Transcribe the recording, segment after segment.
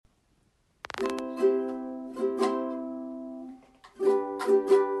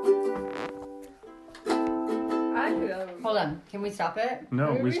on. Can we stop it?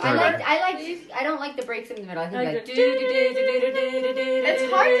 No, we I started. don't like the breaks in the middle. I think like It's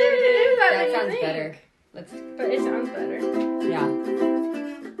hard to do that. that when you sounds think. better. But it sounds better. Yeah.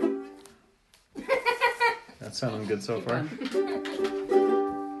 That's sounding good so Keep far.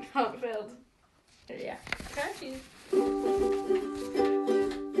 going. Oh, it failed. Yeah. Got you.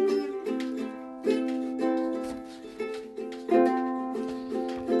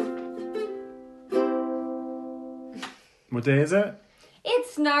 What day is it?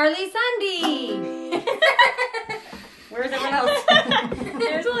 It's Gnarly Sunday. Where's everyone else?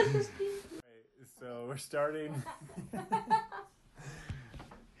 There's Alexis. So we're starting.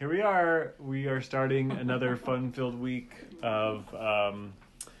 Here we are. We are starting another fun-filled week of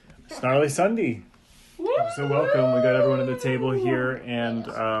Snarly Sunday. So welcome. We got everyone at the table here, and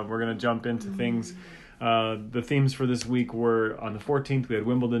we're going to jump into things. The themes for this week were on the 14th, we had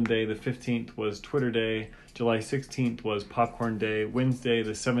Wimbledon Day. The 15th was Twitter Day. July 16th was Popcorn Day. Wednesday,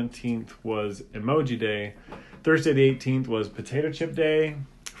 the 17th, was Emoji Day. Thursday, the 18th, was Potato Chip Day.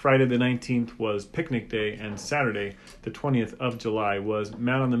 Friday, the 19th, was Picnic Day. And Saturday, the 20th of July, was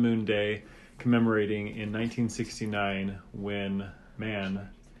Man on the Moon Day, commemorating in 1969 when man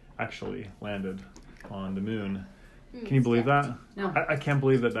actually landed on the moon. Can you believe that? No. I can't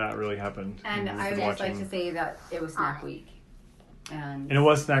believe that really happened. And We've I would been just like watching. to say that it was snack week. And And it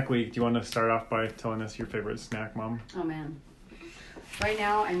was Snack Week. Do you want to start off by telling us your favorite snack, Mom? oh man. Right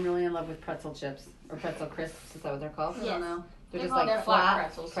now I'm really in love with pretzel chips. Or pretzel crisps, is that what they're called? Yes. I don't know. They're They're just called- like they're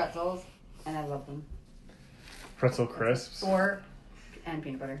flat pretzels. And I love them. Pretzel crisps. And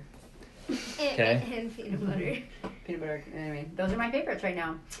peanut butter. Okay. And peanut butter. Peanut butter. Anyway, those are my favorites right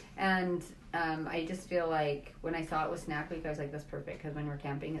now. And I just feel like when I saw it was snack week, I was like, that's perfect. Because when we're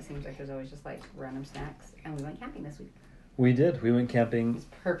camping, it seems like there's always just like random snacks. And we went camping this week. We did. We went camping. It's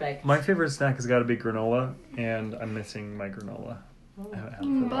perfect. My favorite snack has got to be granola, and I'm missing my granola. I haven't had it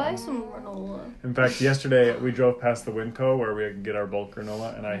for a Buy while. some granola. In fact, yesterday we drove past the Winco where we could get our bulk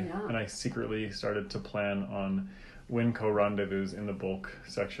granola, and Yeah. I secretly started to plan on Winco rendezvous in the bulk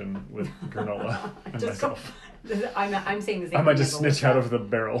section with granola and Just go- myself. I'm saying the same I might thing just as snitch Alyssa. out of the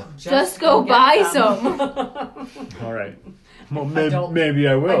barrel. Just go buy get some. All right. Well, Adult- maybe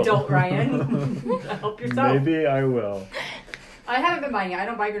I will. Adult Ryan. Help yourself. Maybe I will. I haven't been buying it. I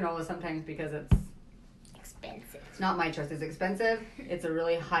don't buy granola sometimes because it's Expensive. not my choice. It's expensive. It's a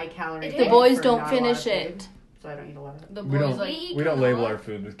really high calorie. The thing boys for don't not a lot of finish food, it. So I don't eat a lot of it. The We boys don't- like We don't label our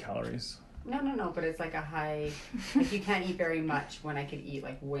food with calories. No. But it's like a high. Like you can't eat very much when I could eat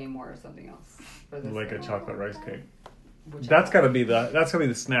like way more of something else. For this Like a thing, chocolate rice cake. which That's I got to be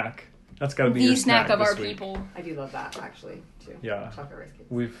the snack. That's got to be the your snack of this our week. people. I do love that actually too. Yeah. Chocolate rice cakes.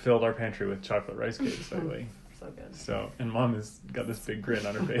 We've filled our pantry with chocolate rice cakes lately. So good. So, and Mom has got this big grin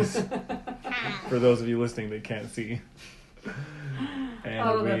on her face. For those of you listening that can't see. And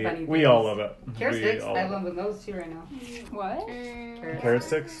Oh, the funny we all things. love it. Carrot We sticks. all I love love those too right now. What? Carrot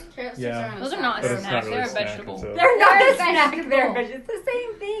sticks? Carrot sticks Yeah. Those are not But a it's snack. not really They're a a snack, vegetable. it's a- They're not They're a snack. vegetable. They're It's the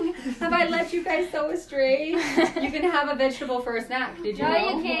same thing. Have I let you guys so astray? You can have a vegetable for a snack. Did you No,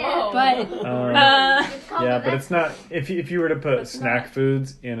 know? you can't. But Yeah, but it's not. If you were to put It's snack not.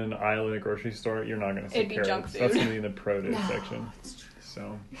 foods in an aisle in a grocery store, you're not going to see It'd be carrots. junk That's food. going to be in the produce No, section.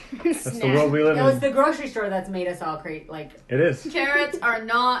 So that's the world we live it was in. the grocery store that's made us all create like. It is. Carrots are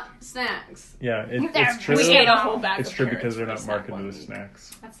not snacks. Yeah, They're- it's true. We ate a whole bag It's of true carrots because they're for not snack marketed one as week.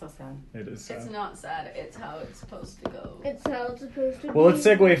 snacks. That's so sad. It is sad. It's not sad. It's how it's supposed to go. It's how it's supposed to be. Well, let's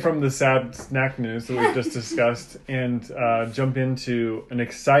segue from the sad snack news that we've just discussed and jump into an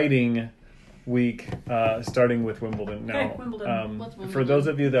exciting week, starting with Wimbledon. Now, Wimbledon. What's for Wimbledon? those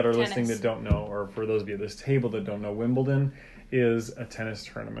of you that are Tennis. listening that don't know, or for those of you at this table that don't know, Wimbledon is a tennis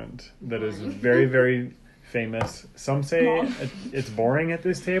tournament that is very, very famous. Some say it's boring at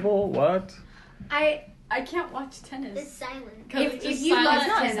this table. What? I can't watch tennis. It's silent. 'Cause If, it's if just you love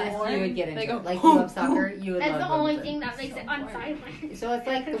silent. tennis, you would get into They go, it. Like you love soccer, you would That's love the only Wimbledon. thing that makes it unsilent. So it's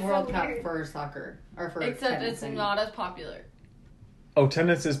like the It's World so Cup weird. for soccer or for Except tennis, it's I mean. not as popular. Oh,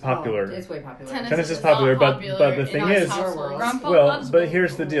 tennis is popular. Oh, it's way popular. Tennis is is popular, not but popular the in thing our is, household. Grandpa well, loves but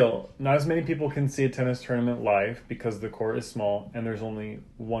here's the Wimbledon. deal: not as many people can see a tennis tournament live because the court is small and there's only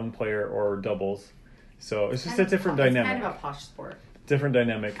one player or doubles. So it's just a different It's dynamic. kind of a posh sport. Different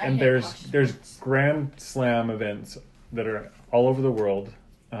dynamic, I and hate there's posh there's sports. Grand Slam events that are all over the world.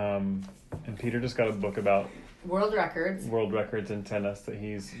 And Peter just got a book about World records. world records in tennis that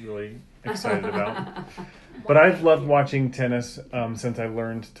he's really excited about. But I've loved watching tennis since I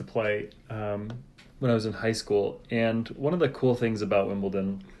learned to play when I was in high school. And one of the cool things about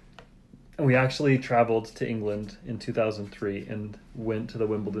Wimbledon we actually traveled to England in 2003 and went to the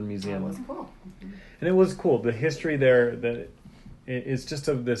Wimbledon That Museum. was cool. And it was cool. The history there, that it's just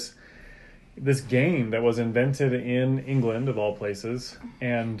of this game that was invented in England, of all places.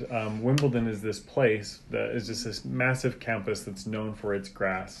 And Wimbledon is this place that is just this massive campus that's known for its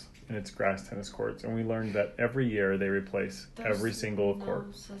grass and its grass tennis courts. And we learned that every year they replace every single court.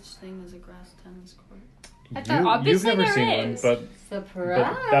 No such thing as a grass tennis court. I thought obviously You've never there seen is. one, Surprise!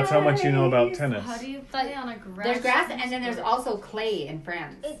 but that's how much you know about tennis. How do you play on a grass? There's grass, tennis and then there's court? also clay in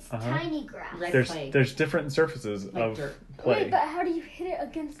France. It's Uh-huh. tiny grass. Red clay. There's different surfaces Like of dirt. play. Wait, but how do you hit it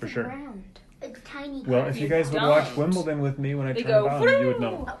against For the sure. ground? It's tiny Well, grass. if you guys would don't. watch Wimbledon with me when I They turn go, it on, you would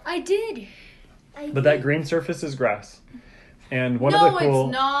know. I did. But that green surface is grass. And one no, of the cool.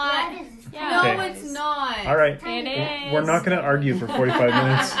 it's not. Yeah, it is. Yeah. No, Okay. it's not. All right, It is. we're not going to argue for 45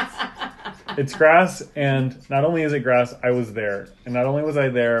 minutes. It's grass, and not only is it grass, I was there. And not only was I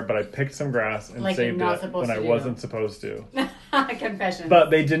there, but I picked some grass and Like you're saved not it supposed when I to do. wasn't supposed to. Confession. But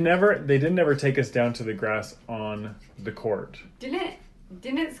they didn't ever take us down to the grass on the court.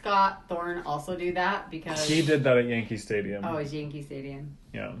 Didn't Scott Thorne also do that? Because He did that at Yankee Stadium. Oh, it's Yankee Stadium.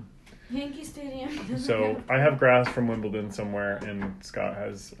 Yeah. Yankee Stadium. So I have grass from Wimbledon somewhere, and Scott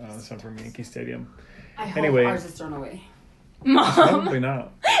has some from Yankee Stadium. I hope Anyway. ours is thrown away. Mom. Probably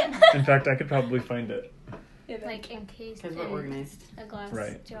not. In fact, I could probably find it. Like encased Because we're in organized. a glass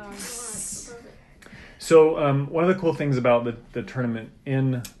Right. jar. So one of the cool things about the tournament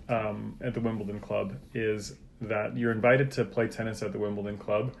in at the Wimbledon Club is that you're invited to play tennis at the Wimbledon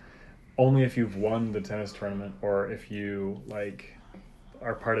Club only if you've won the tennis tournament or if you like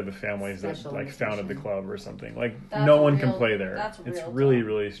are part of the families that Special like founded the invitation. club or something. Like That's no one can real- play there. that's It's real really tough.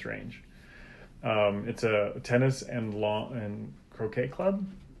 really strange. It's a tennis and lawn and croquet club.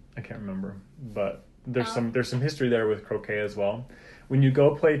 I can't remember, but there's some history there with croquet as well. When you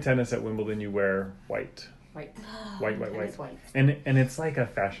go play tennis at Wimbledon, you wear white. White. White. Tennis white. And it's like a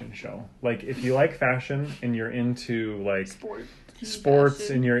fashion show. Like if you like fashion and you're into like sports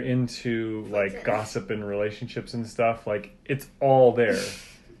and you're into like gossip and relationships and stuff, like it's all there.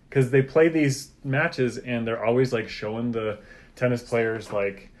 Because they play these matches and they're always like showing the tennis players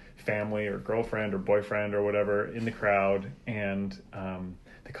like family or girlfriend or boyfriend or whatever in the crowd, and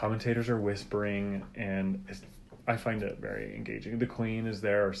the commentators are whispering, and I find it very engaging. The Queen is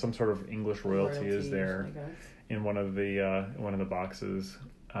there, or some sort of English royalty is there I guess. in one of the boxes.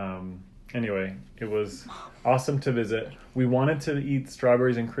 Anyway, it was awesome to visit. We wanted to eat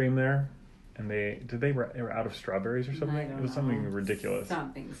strawberries and cream there, and they were out of strawberries or something. I don't It was know. something ridiculous.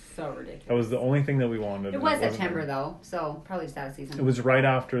 Something so ridiculous. That was the only thing that we wanted. It and was wasn't September there. though, so probably just out of season. It was right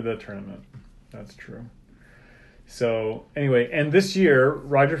after the tournament. That's true. So anyway, and this year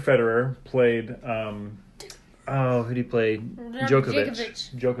Roger Federer played. Who did he play?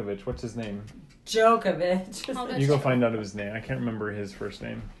 Djokovic. Djokovic. What's his name? Djokovic. Oh, You go find out his name. I can't remember his first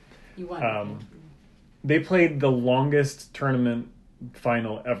name. You won. They played the longest tournament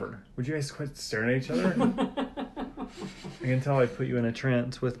final ever. Would you guys quit staring at each other? I can tell I put you in a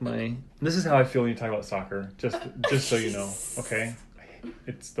trance with my. This is how I feel when you talk about soccer. Just so you know, okay?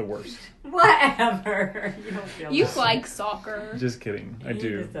 It's the worst. Whatever. You don't feel You that. like soccer. Just kidding. I You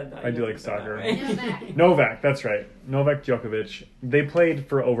do. just said that. I You do like just said that soccer. way. Novak, that's right. Novak Djokovic. They played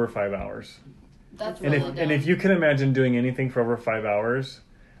for over 5 hours. That's And really if you can imagine doing anything for over 5 hours,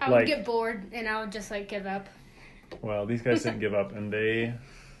 I like- would get bored and I would just like give up. well, these guys didn't give up, and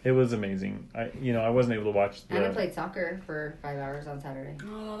it was amazing. I wasn't able to watch the. Anna played soccer for 5 hours on Saturday.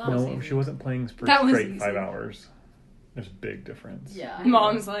 Oh, that was No, easy. she wasn't playing for That was straight easy. 5 hours. There's a big difference. Yeah.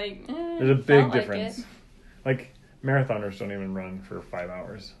 Mom's like, There's a big felt like difference. it. Like marathoners don't even run for 5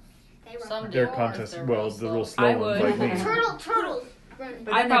 hours. They run. Some Their do, or contest, they're well, real the real slow. slow I ones would. like me. Turtles. Run.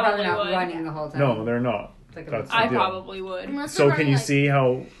 But I then they're probably probably not would. running the whole time. No, they're not. It's like a That's I the deal. probably would. Unless So they're can running, you like- see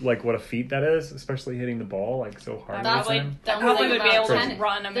how what a feat that is, especially hitting the ball like so hard all the Probably, time? probably would be able to tennis-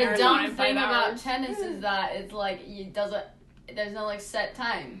 run a The marathon dumb in 5 thing about hours. tennis is that it's like there's no like set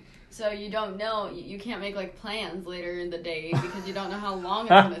time. So you don't know, you can't make like plans later in the day because you don't know how long it's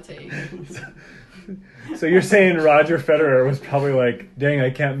gonna take. So you're saying Roger Federer was probably like, "Dang, I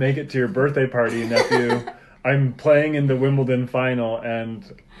can't make it to your birthday party, nephew. I'm playing in the Wimbledon final, and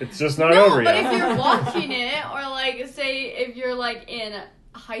it's just not No, over but yet." if you're watching it, or like say if you're like in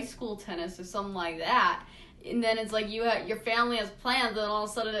high school tennis or something like that, and then it's like your family has plans, and all of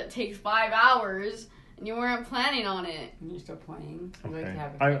a sudden it takes 5 hours, and you weren't planning on it. And you're still playing. You like Okay. to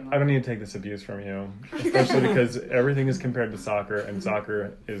have a I time don't need to take this abuse from you, especially because everything is compared to soccer, and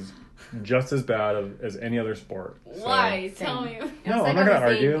soccer is just as bad as any other sport. So- Why? Same. Tell me. No, It's I'm not on gonna the same-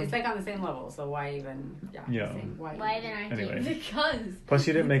 argue. It's like on the same level, so why even? Yeah. same- Why even argue? Anyway. Because. Plus,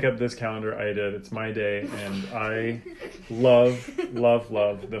 you didn't make up this calendar. I did. It's my day, and I love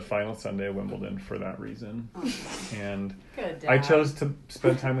the final Sunday of Wimbledon for that reason. Oh, And good. I Dad. chose to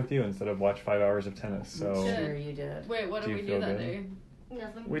spend time with you instead of watch 5 hours of tennis. So Good. Sure, you did. Wait, what Do did you we do feel that good? day?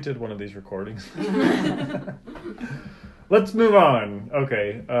 Nothing. we did one of these recordings. Let's move on.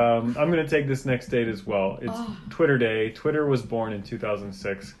 Okay, I'm going to take this next date as well. It's Oh. Twitter Day. Twitter was born in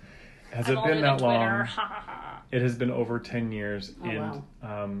 2006. Has it been that long? It has been over 10 years. Oh, and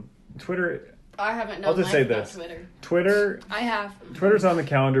wow. Twitter, I haven't known I'll just life say without this. Twitter. Twitter, I have. Twitter's on the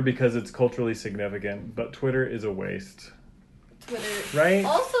calendar because it's culturally significant, but Twitter is a waste, Twitter. right?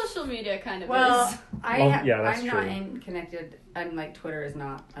 All social media kind of Well, is. Yeah, that's I'm true. not connected. I'm like Twitter is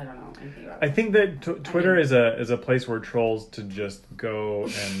not. I don't know anything about I it. think that Twitter is a place where trolls to just go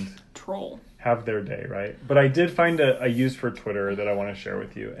and Troll. have their day, right? But I did find a use for Twitter that I want to share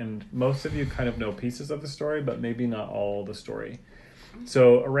with you. And most of you kind of know pieces of the story, but maybe not all the story.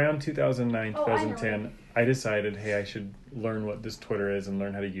 So around 2009, Oh, I know 2010, I decided, hey, I should learn what this Twitter is and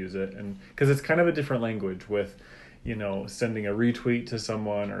learn how to use it. And because it's kind of a different language with, you know, sending a retweet to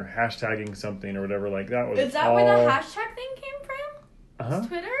someone or hashtagging something or whatever like that. Was Is that all... where the hashtag thing came from? Uh-huh.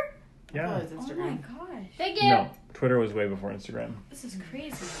 Twitter? Yeah. Oh, it's Oh my Instagram. gosh. Thank you. No, Twitter was way before Instagram. This is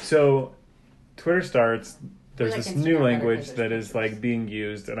crazy. So Twitter starts, there's We like this Instagram new better language because that there's is like being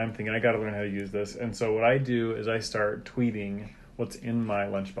used, and I'm thinking I gotta learn how to use this. And so what I do is I start tweeting what's in my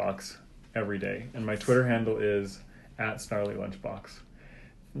lunchbox every day. And my Twitter handle is @SnarlyLunchbox.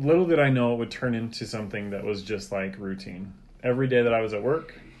 Little did I know it would turn into something that was just like routine. Every day that I was at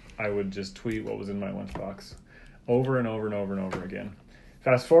work, I would just tweet what was in my lunchbox over and over and over and over again.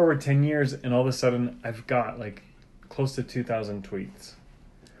 Fast forward 10 years, and all of a sudden I've got like close to 2,000 tweets.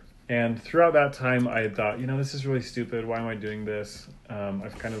 And throughout that time, I had thought, you know, this is really stupid. Why am I doing this?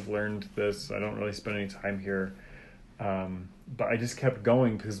 I've kind of learned this. I don't really spend any time here. But I just kept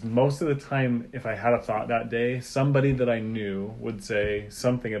going because most of the time, if I had a thought that day, somebody that I knew would say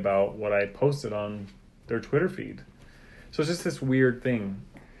something about what I posted on their Twitter feed. So it's just this weird thing.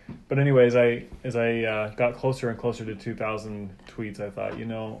 But anyways, as I got closer and closer to 2,000 tweets, I thought, you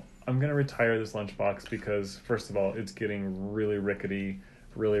know, I'm going to retire this lunchbox because, first of all, it's getting really rickety,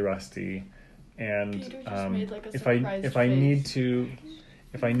 really rusty. And Peter just made, like, a if I surprised need to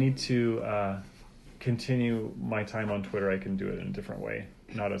continue my time on Twitter, I can do it in a different way,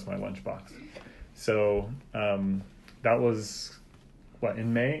 not as my lunchbox. So that was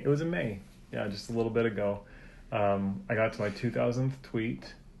in May. It was in May, yeah, just a little bit ago. I got to my 2000th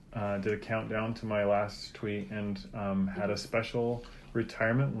tweet, did a countdown to my last tweet, and had a special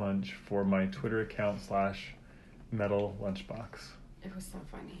retirement lunch for my Twitter account /metal lunchbox. It was so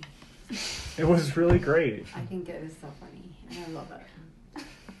funny. It was really great. I think it was so funny, and I love it.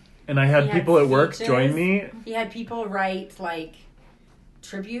 And I had He had people at work speeches. join me. He had people write like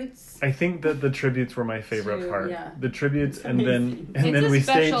tributes. I think that the tributes were my favorite To- part. yeah. The tributes, It's and amazing. then we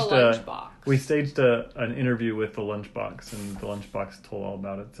staged lunchbox. an interview with the lunchbox, and the lunchbox told all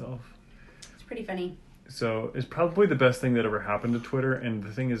about itself. It's pretty funny. So it's probably the best thing that ever happened to Twitter. And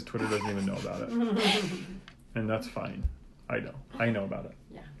the thing is, Twitter doesn't even know about it, and that's fine. I know about it.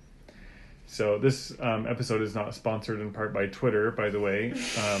 Yeah. So this episode is not sponsored in part by Twitter, by the way.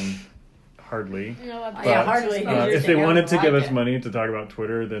 Hardly. No, Oh, yeah, hardly. If they wanted to give us it. money to talk about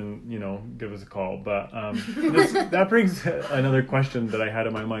Twitter, then, you know, give us a call. But that brings another question that I had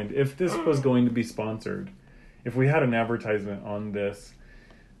in my mind. If this was going to be sponsored, if we had an advertisement on this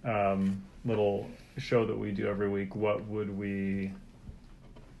little show that we do every week, what would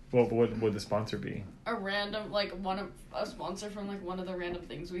the sponsor be? A random, like, a sponsor from, like, one of the random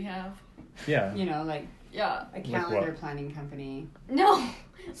things we have. Yeah. You know, like Yeah. a Like calendar what? planning company. No.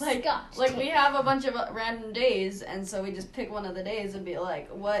 Like, Scotch like we tape. have a bunch of random days, and so we just pick one of the days and be like,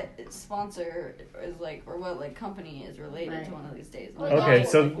 what sponsor is like, or what like company is related Right. to one of these days. Okay,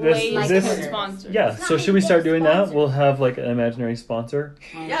 so Ways Like this Twitter. sponsor. yeah. So should we start doing that? Sponsor. We'll have like an imaginary sponsor.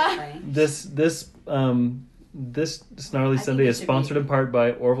 Oh, Yeah. that's funny. This Snarly think Sunday it is should sponsored be- in part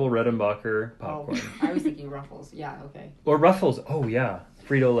by Orville Redenbacher Oh, popcorn I was thinking Ruffles. Yeah, okay. or Ruffles. Oh yeah,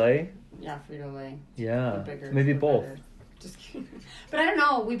 Frito Lay. Yeah, Frito Lay. Yeah, The bigger, maybe the both. better. Just kidding. But I don't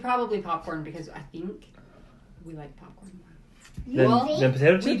know. We probably popcorn because I think we like popcorn more. Then, Well, then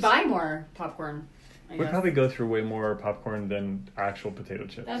potato chips. We buy more popcorn. I We guess. probably go through way more popcorn than actual potato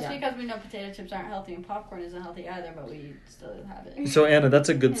chips. That's Yeah. because we know potato chips aren't healthy and popcorn isn't healthy either, but we still have it. So Anna, that's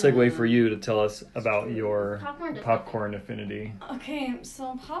a good segue Yeah. for you to tell us about your Popcorn does popcorn affinity. Okay,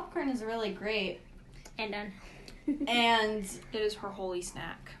 so popcorn is really great, And done. and It is her holy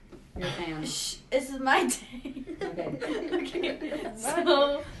snack. You're a fan. Shh, this is my day. Okay. Okay.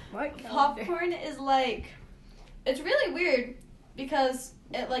 So What? popcorn is like, it's really weird because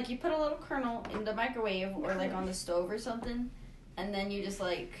it like you put a little kernel in the microwave or like on the stove or something, and then you just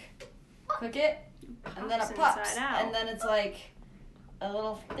like cook it, and then it Pops pops, inside out. and then it's like a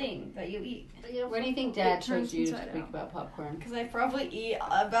little thing that you eat. What do you think Dad It turns shows you to inside speak out. about popcorn? Because I probably eat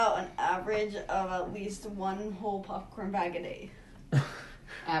about an average of at least one whole popcorn bag a day.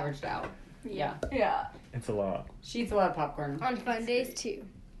 Averaged out. Yeah. Yeah. It's a lot. She eats a lot of popcorn. On fun days too.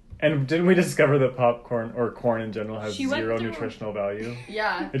 And didn't we discover that popcorn or corn in general has She went zero through- nutritional value?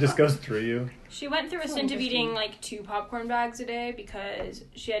 Yeah. It just goes through you. She went through a So stint of interesting. eating like 2 popcorn bags a day because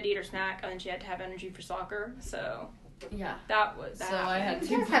she had to eat her snack and then she had to have energy for soccer. So Yeah. that was that. So I happened. had It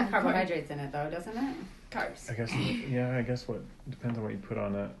two does have carbohydrates in it, though, doesn't it? carbs. I guess, yeah, I guess what depends on what you put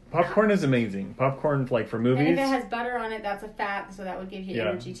on it. Popcorn is amazing. Popcorn, like for And movies. if it has butter on it, that's a fat, so that would give you Yeah.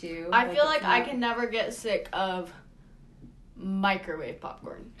 energy too. I feel it's like I not- can never get sick of microwave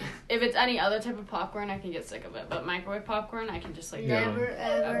popcorn. If it's any other type of popcorn, I can get sick of it. But microwave popcorn, I can just like Yeah. Never,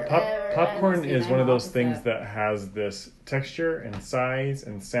 ever, Pop- ever, popcorn See, is I'm one of those opposite. things that has this texture and size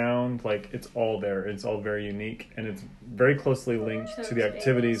and sound. Like it's all there. It's all very unique, and it's very closely linked to the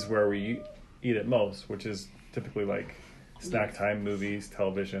activities where we eat it most, which is typically like snack time, movies,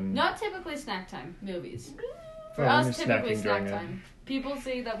 television. not typically snack time movies. For Oh, when us, you're typically snacking snack during it. time. People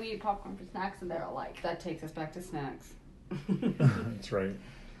say that we eat popcorn for snacks, and they're like, That takes us back to snacks. That's right.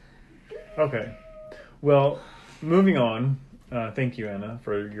 Okay. Well, moving on. Thank you, Anna,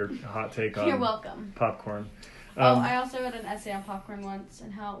 for your hot take on "You're welcome." popcorn. I also read an essay on popcorn once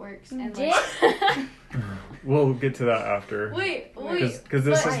and how it works. And Did? like, We'll get to that after. wait, Because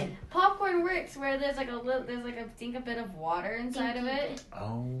this but is. popcorn works where there's like I think a bit of water inside of it,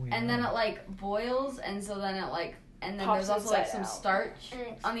 Oh. Yeah. and then it like boils, and so then it like, and then Pops there's also like inside some out. starch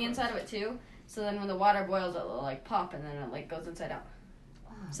And on the inside of it too. So then when the water boils, it will like pop, and then it like goes inside out.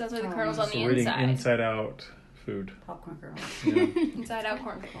 So that's why the kernel's on So the we're eating inside. inside out food. Popcorn girl. Yeah. Inside out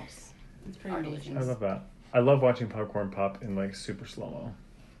corn kernels. It's pretty Are delicious. I love that. I love watching popcorn pop in like super slow mo.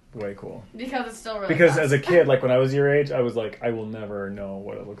 Way cool. Because it's still really Because fast. as a kid, like when I was your age, I was like, I will never know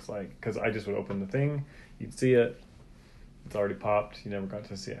what it looks like because I just would open the thing, you'd see it, it's already popped. You never got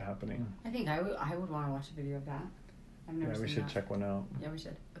to see it happening. I think I would want to watch a video of that. I've never Yeah, seen we should that. check one out. Yeah, we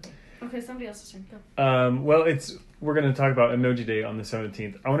should. Okay. Okay, somebody else's turn. Go. Well, we're gonna talk about Emoji Day on the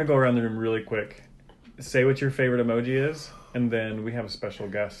 17th. I want to go around the room really quick. Say what your favorite emoji is, and then we have a special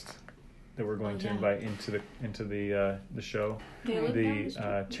guest that we're going to yeah. invite into the show. They live down the The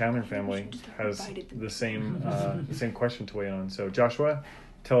street. Chandler family Just have has invited them. the same question to weigh in on. So Joshua,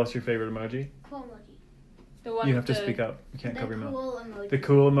 tell us your favorite emoji. Cool emoji. The one You with have to the- speak up. You can't The cover your mouth. cool emoji. The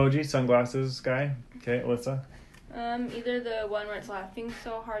cool emoji, sunglasses guy. Okay, Alyssa. Either the one where it's laughing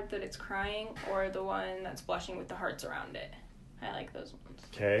so hard that it's crying, or the one that's blushing with the hearts around it. I like those ones.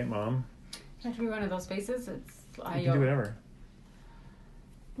 Okay, Mom. Does it have to be one of those faces? It's You can do whatever.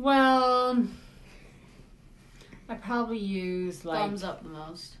 Well, I probably use like Thumbs up the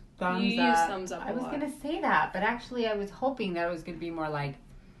most. thumbs You use up. thumbs up I a was lot. gonna say that, but actually, I was hoping that it was gonna be more like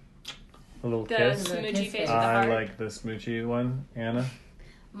A little The kiss. The smoochie kiss face face. with the I heart. like the smoochy one. Anna.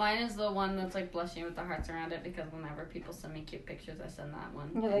 Mine is the one that's like blushing with the hearts around it because whenever people send me cute pictures, I send that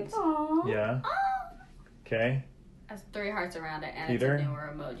one. you're like, It's- oh. Yeah. Okay. has 3 hearts around it, and Peter? it's a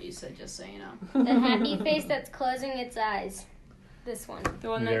newer emoji. So just so you know. The happy face that's closing its eyes. This one. The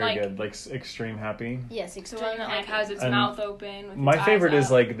one that Very like good. Like extreme happy. Yes, the extreme one that like happy. has its And mouth open. With My its favorite eyes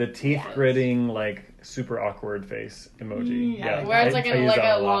is out. like the teeth Yeah. gritting, like super awkward face emoji. Yeah, Yeah. Where it's like I a use like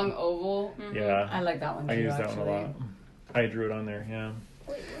that a lot. long oval. Mhm. Yeah. I like that one too. I use that actually. one a lot. I drew it on there, yeah.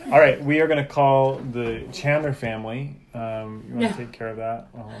 All right, we are going to call the Chandler family. You want Yeah. to take care of that?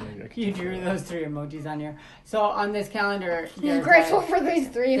 Oh, maybe I can You take care drew of those 3 emojis on here. So on this calendar, I'm there's grateful like- for these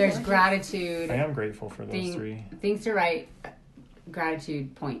 3. there's emojis. gratitude, that. I am grateful for those Thing- 3. things to write,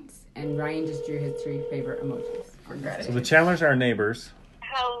 gratitude points, and Ryan just drew his 3 favorite emojis for So gratitude. the Chandlers are our neighbors.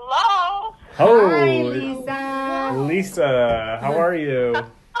 Hello. Oh, Hi, Lisa. Lisa, how are you?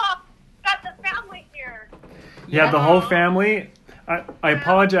 Oh, got the family here. Yeah, the whole family. I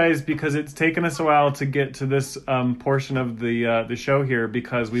apologize because it's taken us a while to get to this portion of the show here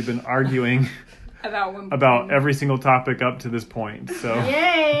because we've been arguing about one about every single topic up to this point. So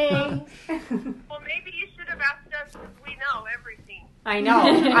Yay! Well, maybe you should have asked us because we know everything. I know.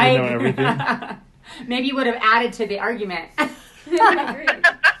 I know everything. Maybe you would have added to the argument.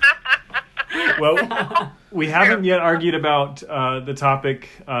 well, we haven't yet argued about the topic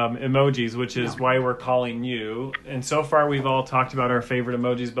emojis, which is why we're calling you. And so far, we've all talked about our favorite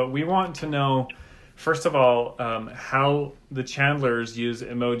emojis, but we want to know first of all, how the Chandlers use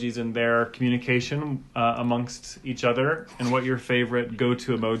emojis in their communication amongst each other, and what your favorite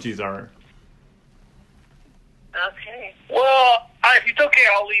go-to emojis are. Okay. Well, if it's okay,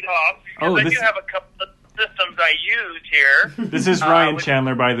 I'll lead off. Because I do have a couple of systems I use here. This is Ryan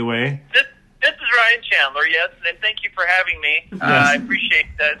Chandler, by the way. This is Ryan Chandler, yes, and thank you for having me. Yes. I appreciate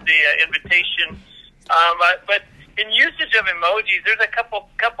the invitation. But in usage of emojis, there's a couple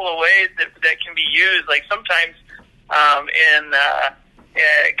of ways that can be used. Like sometimes in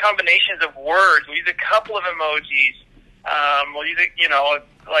combinations of words, we use a couple of emojis. We'll use it,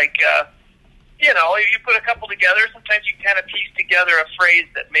 if you put a couple together, sometimes you can kind of piece together a phrase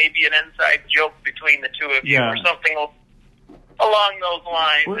that may be an inside joke between the two of you, or something along those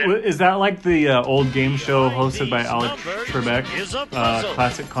lines. Is that like the old game show hosted by Alex Trebek,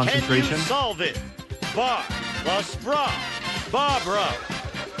 Classic Concentration? Can you solve it? Bar plus bra, Barbara.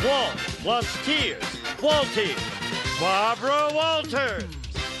 Walt plus tears, Walters. Barbara Walters.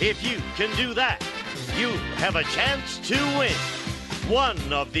 If you can do that, you have a chance to win one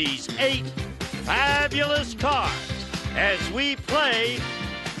of these 8 fabulous cards as we play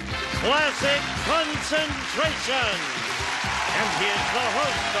Classic Concentration. And here's the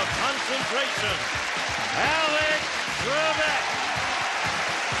host of Concentration, Alex Trebek.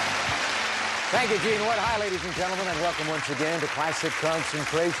 Thank you, Gene Wood. Hi, ladies and gentlemen, and welcome once again to Classic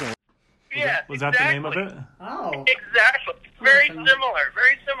Concentration. Yeah, was that the name of it? Oh. Exactly. Very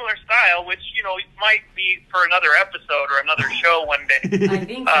similar style, which, might be for another episode or another show one day. I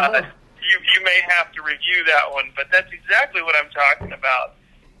think so. You may have to review that one, but that's exactly what I'm talking about.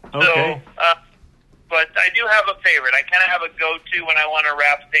 Okay. So, but I do have a favorite. I kind of have a go-to when I want to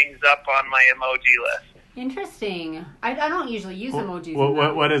wrap things up on my emoji list. Interesting. I don't usually use emojis.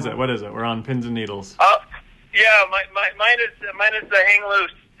 What is it? What is it? We're on pins and needles. Yeah, mine is the hang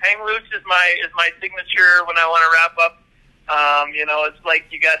loose. Hang loose is my signature when I want to wrap up. It's like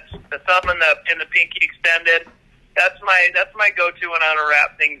you got the thumb and the pinky extended. That's my go-to when I want to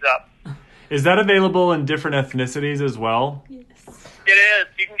wrap things up. Is that available in different ethnicities as well? Yes. It is.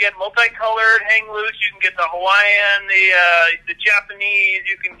 You can get multicolored hang loose. You can get the Hawaiian, the Japanese.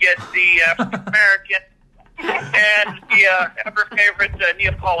 You can get the African American. And the ever favorite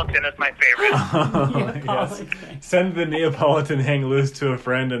Neapolitan is my favorite. Yes. Send the Neapolitan hang loose to a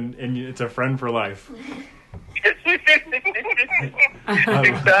friend, and it's a friend for life.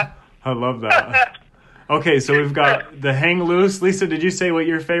 I love that. Okay, so we've got the hang loose. Lisa, did you say what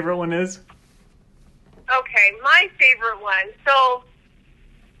your favorite one is? Okay, my favorite one. So,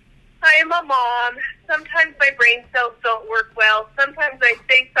 I am a mom. Sometimes my brain cells don't work well. Sometimes I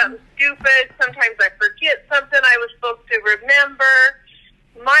say something stupid. Sometimes I forget something I was supposed to remember.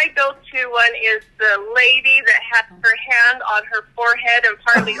 My go-to one is the lady that has her hand on her forehead and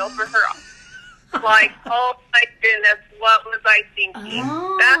partly over her eyes. Like, oh my goodness, what was I thinking?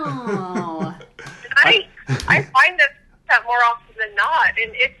 Oh. I find that more often than not,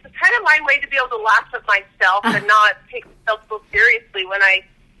 and it's kind of my way to be able to laugh at myself and not take myself so seriously when I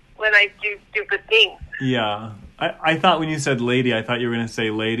do stupid things. Yeah. I thought when you said lady, I thought you were going to say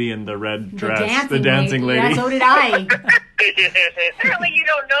lady in the red dress. The dancing lady. Yeah, so did I. Apparently you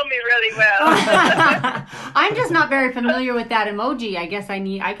don't know me really well. I'm just not very familiar with that emoji. I guess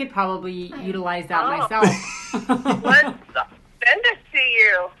I could probably utilize that myself. Let's send it to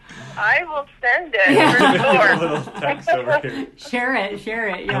you. I will send it for sure. A little text over here. Share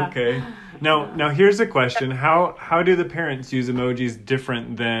it, yeah. Okay. Now here's a question. How do the parents use emojis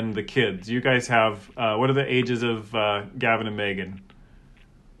different than the kids? You guys have, what are the ages of Gavin and Megan?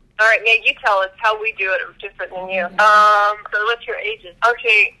 All right, Meg, you tell us how we do it different than you. So what's your ages?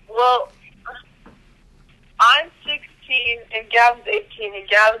 Okay, well, I'm 16 and Gavin's 18 and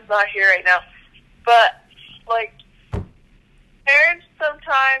Gavin's not here right now. But, like, parents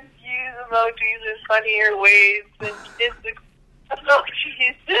sometimes use emojis in funnier ways than kids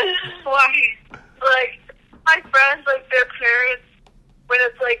emojis. Like, my friends, like, their parents, when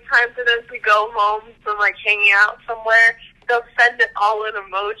it's, like, time for them to go home from, like, hanging out somewhere, they'll send it all in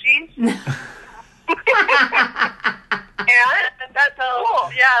emojis. And that's so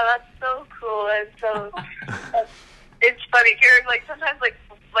cool. Yeah, that's so cool. And so it's funny hearing, like, sometimes, like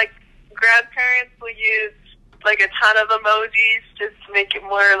grandparents will use, like, a ton of emojis just to make it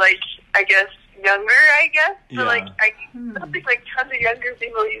more, like, I guess, younger, So, like, I don't think, like, tons of younger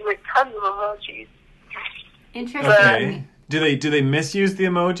people use, like, tons of emojis. Interesting. Okay. Do they misuse the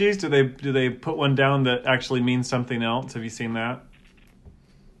emojis? Do they put one down that actually means something else? Have you seen that?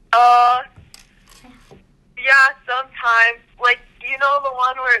 Yeah, sometimes. Like, you know the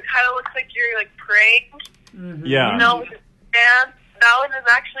one where it kind of looks like you're, like, praying? Yeah. You know, with the dance? that one is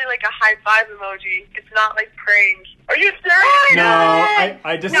actually like a high five emoji. It's not like praying. Are you serious? No,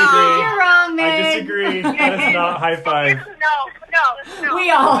 I disagree. No, you're wrong, Meg. I disagree. That is not high five. No.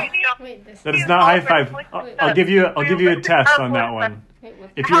 We all- Wait, no. Wait, this. That is not high five. I'll give you a test on that one. Wait,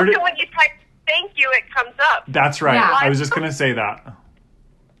 what? If you How were come to, when you type thank you, it comes up? that's right. Yeah. I was just gonna say that.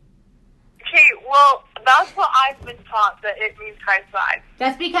 Okay, well, that's what I've been taught, that it means high five.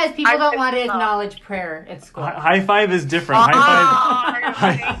 That's because people I don't think want to so. acknowledge prayer at school. High five is different.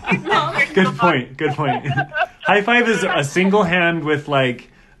 Good point. Good point. High five is a single hand with like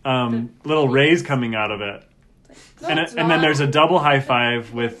little rays coming out of it, and then there's a double high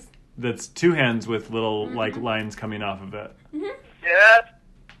five with that's two hands with little like lines coming off of it.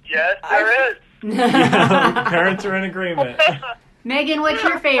 Yes, there is. Yeah, parents are in agreement. Megan, what's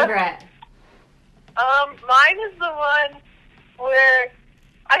your favorite? Mine is the one where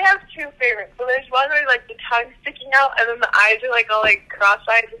I have two favorites. So there's one where like the tongue's sticking out and then the eyes are like all like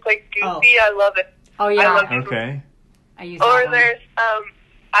cross-eyed. It's like goofy. I love it. Oh I yeah, love it. Okay. I use that Or one. there's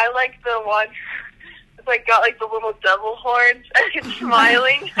I like the one it's like got like the little devil horns and it's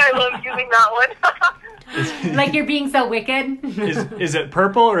smiling. I love using that one. Like you're being so wicked. Is it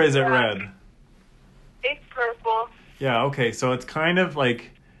purple or is it red? It's purple. Yeah. Okay. So it's kind of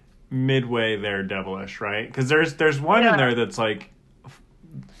like midway there, devilish, right? Because there's one in there that's like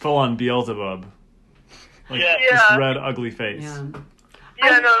full on Beelzebub, like just red ugly face. Yeah.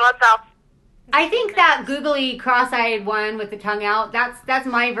 Yeah, no, not that. I think that googly cross-eyed one with the tongue out, that's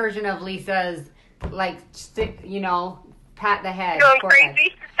my version of Lisa's, like, pat the head. Going forehead.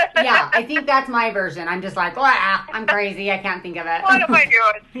 crazy. Yeah, I think that's my version. I'm just like, "Wah, I'm crazy. I can't think of it." What am I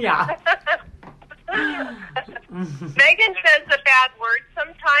doing? Yeah. Megan says a bad word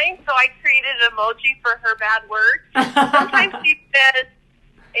sometimes, so I created an emoji for her bad word. Sometimes she says,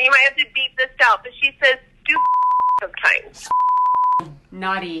 and you might have to beat this out, but she says stupid sometimes.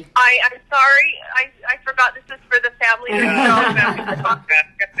 Naughty. I'm sorry. I forgot this is for the family. I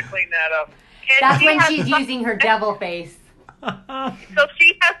have to clean that up. And That's she when has she's some- using her devil face. So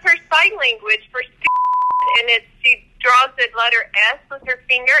she has her sign language for stupid, and she draws the letter S with her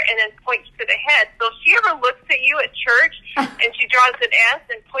finger and then points to the head. So if she ever looks at you at church and she draws an S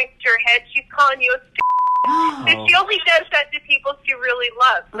and points to her head, she's calling you a stupid. And she only does that to people she really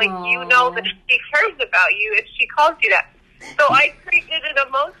loves. Like, you know that she cares about you if she calls you that. So I created an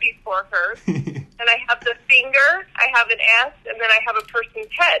emoji for her, and I have the finger, I have an S, and then I have a person's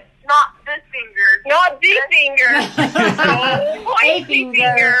head. Not this finger. Not the finger. No, A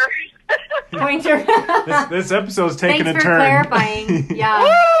finger. Pointer. This episode's taking Thanks a for turn. clarifying. Yeah.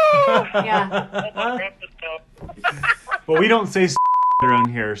 Yeah. Well, we don't say around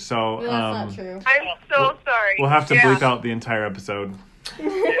here, so That's not true. I'm so sorry. we'll have to bleep out the entire episode.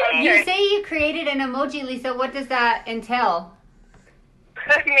 You say you created an emoji, Lisa. What does that entail?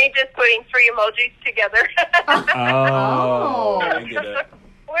 Me just putting three emojis together. Oh, I get it.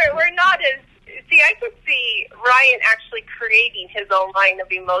 We're not as... See, I could see Ryan actually creating his own line of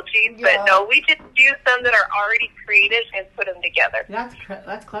emojis, but no, we just use some that are already created and put them together.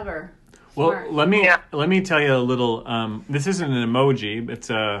 That's clever. Well, Smart. let me tell you a little. This isn't an emoji; it's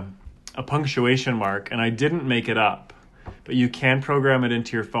a punctuation mark, and I didn't make it up. But you can program it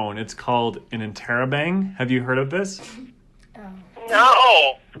into your phone. It's called an interrobang. Have you heard of this?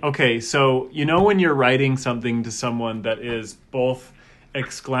 No. Okay, so you know when you're writing something to someone that is both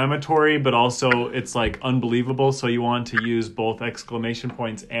exclamatory but also it's like unbelievable, so you want to use both exclamation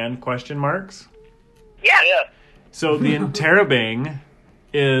points and question marks? Yeah. So the interrobang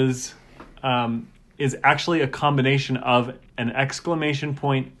is actually a combination of an exclamation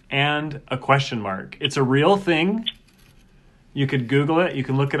point and a question mark. It's a real thing. You could Google it. You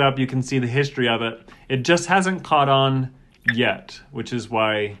can look it up. You can see the history of it. It just hasn't caught on yet, which is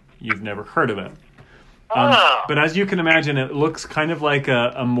why you've never heard of it. But as you can imagine, it looks kind of like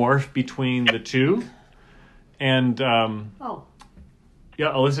a morph between the two. And yeah,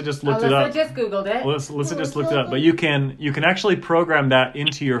 Alyssa just looked it up. Alyssa just Googled it. Alyssa just looked it up. But you can actually program that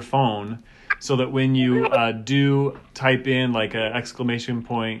into your phone so that when you do type in like a exclamation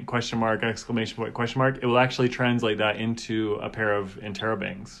point, question mark, exclamation point, question mark, it will actually translate that into a pair of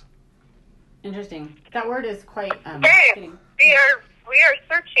interrobangs. Interesting. That word is quite Hey, fitting. we are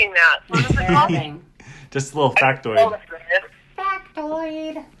searching that. What is it called? Interrobang. Just a little factoid.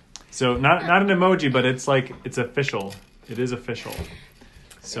 Factoid. So not an emoji, but it's official. It is official.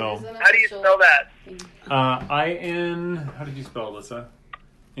 So How do you spell that? how did you spell it, Alyssa?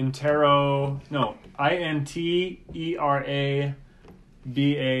 Interrabang.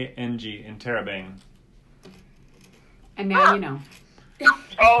 Interrobang. And now you know.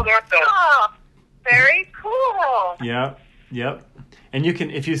 Oh, very cool. Yep. And you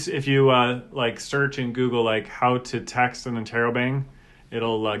can, if you like search in Google like how to text an interrobang,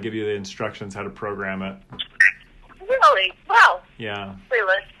 it'll give you the instructions how to program it. Really? Wow. Yeah. Wait,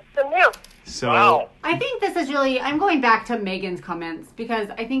 so new. So Wow. I think this is really, I'm going back to Megan's comments because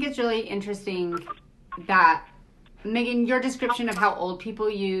I think it's really interesting that, Megan, your description of how old people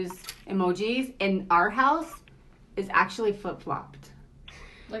use emojis in our house is actually flip-flopped.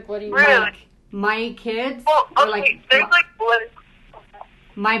 Like, what do you Really? Like, my kids, Well, or okay, like, there's like one.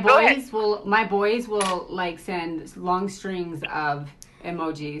 my Go ahead. boys will like send long strings of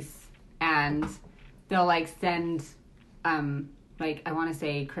emojis, and they'll like send, like, I want to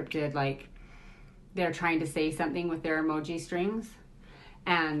say cryptid, like, they're trying to say something with their emoji strings.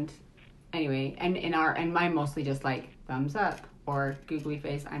 And anyway, and mine mostly just like thumbs up or googly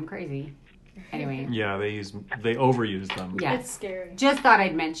face, I'm crazy. Anyway, yeah, they overuse them. yeah. It's scary. Just thought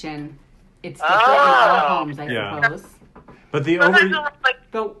I'd mention it's different in all homes, I Yeah. suppose. But the Sometimes over you'll have, like,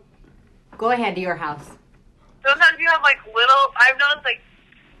 Go ahead to your house. sometimes you have like little. I've noticed like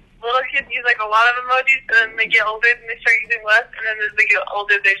little kids use like a lot of emojis, and then they get older and they start using less, and then as they get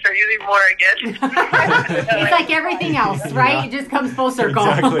older they start using more again. It's like everything else, right? Yeah. It just comes full circle.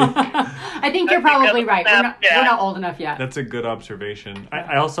 Exactly. I think you're probably right. We're not old enough yet. That's a good observation.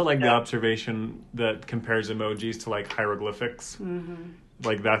 I also like the observation that compares emojis to like hieroglyphics. Mm-hmm.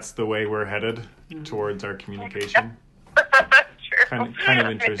 Like that's the way we're headed towards our communication. True. Kind of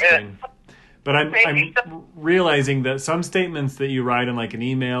interesting. But I'm realizing that some statements that you write in like an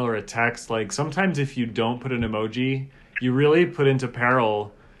email or a text, like sometimes if you don't put an emoji, you really put into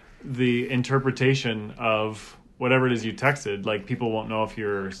peril the interpretation of whatever it is you texted. Like people won't know if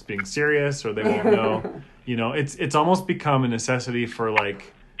you're being serious, or they won't know. You know, it's almost become a necessity for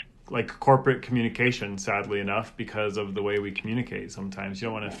like corporate communication, sadly enough, because of the way we communicate. Sometimes you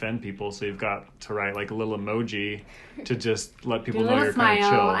don't want to offend people, so you've got to write like a little emoji to just let people Do a know little you're smile, kind of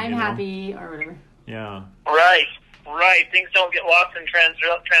chill. I'm you know? happy, or whatever. Yeah. Right. Things don't get lost in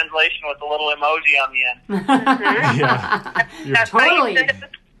translation with a little emoji on the end. Yeah. You're Totally.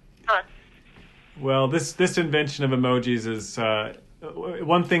 Well, this invention of emojis is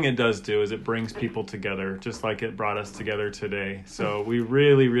one thing it does do is it brings people together, just like it brought us together today. So we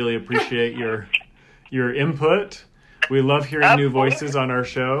really, really appreciate your input. We love hearing new voices on our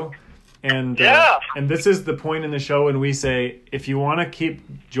show. And and this is the point in the show when we say, if you want to keep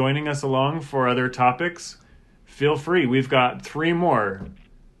joining us along for other topics, feel free. We've got 3 more.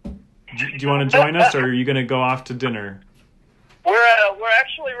 Do you want to join us, or are you going to go off to dinner? We're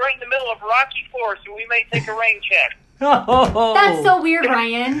actually right in the middle of Rocky IV, so we may take a rain check. Oh, That's so weird,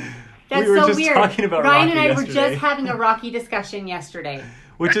 Ryan. That's We were so just weird. talking about Ryan Rocky and I were yesterday. just having a Rocky discussion yesterday.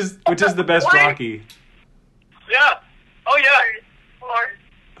 Which is the best What? Rocky? Yeah. Oh, yeah.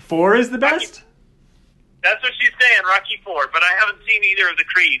 4 is the best? That's what she's saying, Rocky IV, but I haven't seen either of the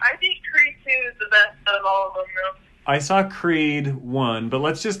Creeds. I think Creed 2 is the best out of all of them, though. I saw Creed 1, but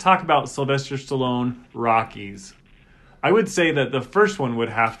let's just talk about Sylvester Stallone Rockies. I would say that the first one would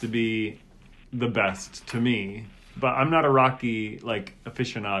have to be the best to me, but I'm not a Rocky like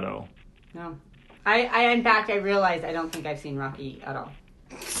aficionado. No. I in fact, I realized I don't think I've seen Rocky at all.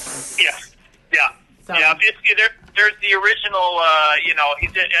 Yeah. So, Yeah, there's the original,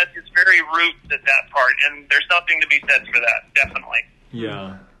 he's at his very roots at that part, and there's something to be said for that, definitely.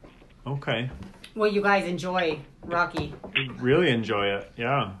 Yeah. Okay. well, you guys enjoy Rocky. Really enjoy it.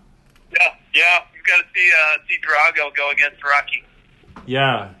 Yeah. Yeah, you've got to see Drago go against Rocky.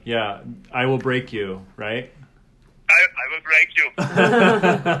 Yeah. I will break you, right? I would break you.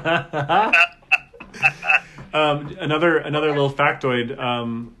 Another little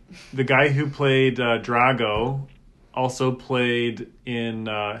factoid. The guy who played Drago also played in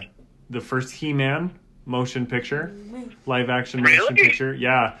the first He-Man motion picture, live action motion Really? picture.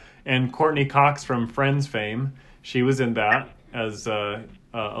 Yeah, and Courtney Cox from Friends fame, she was in that as a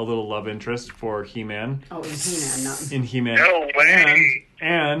little love interest for He-Man. Oh, in He-Man, not In He-Man. No way.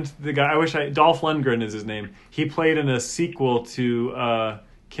 And the guy, Dolph Lundgren is his name. He played in a sequel to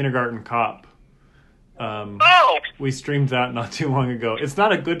Kindergarten Cop. We streamed that not too long ago. It's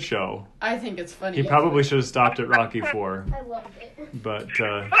not a good show. I think it's funny. He probably should have stopped at Rocky IV. I loved it. But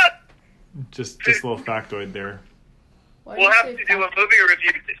just a little factoid there. We'll have to do a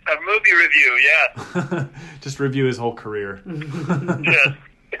movie review, yeah. Just review his whole career. Yes.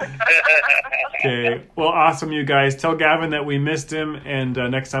 Okay. Well, awesome, you guys. Tell Gavin that we missed him, and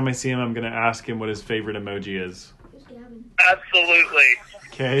next time I see him, I'm going to ask him what his favorite emoji is. Absolutely.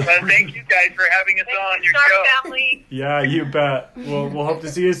 Okay. Well, thank you guys for having us on your Shark show. family. Yeah, you bet. We'll hope to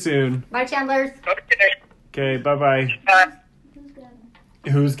see you soon. Bye, Chandlers. Okay. Okay, bye-bye.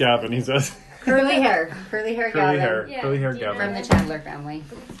 Who's Gavin, he says. Curly hair Gavin curly hair Yeah. Gavin. from the Chandler family.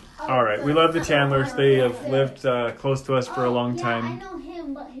 All right, we love the Chandlers. They have lived close to us for a long I time. know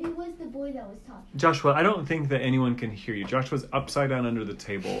him, but who was the boy that was talking? Joshua, I don't think that anyone can hear you. Joshua's upside down under the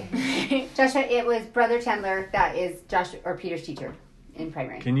table. Joshua, it was Brother Chandler that is Josh or Peter's teacher in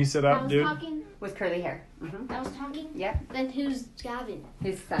primary Can you sit That up, was dude? talking? with curly hair. That was talking? Yep, Then who's Gavin?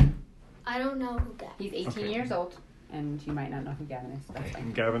 his son. I don't know who Gavin. He's 18 Okay. years old, and you might not know who Gavin is. That's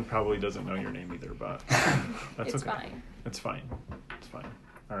fine. Gavin probably doesn't know your name either, but that's It's okay. fine. It's fine. It's fine.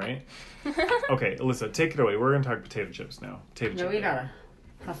 All right. Okay, Alyssa, take it away. We're gonna talk potato chips now. Potato No, chip we day. gotta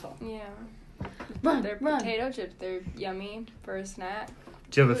hustle. Yeah. Run, They're potato chips. They're yummy for a snack.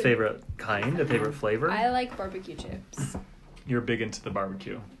 Do you have a favorite kind? A favorite flavor? I like barbecue chips. You're big into the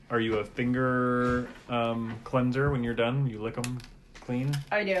barbecue. Are you a finger cleanser when you're done? You lick them clean?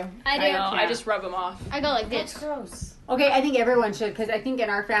 I do. I do. I know. I just rub them off. I go like That's this. gross. Okay, I think everyone should, because I think in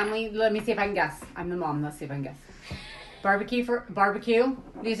our family, let me see if I can guess. I'm the mom. Let's see if I can guess. Barbecue.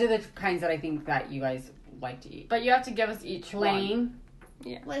 These are the kinds that I think that you guys like to eat. But you have to give us each one.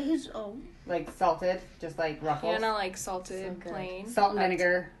 Plain, Wait, who's like salted, just like Ruffles. Hannah like salted, So good. plain. Salt and That's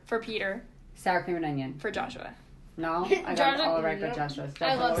vinegar, for Peter. sour cream and onion. For Joshua. No, I got it Joshua- all right, but Joshua's. I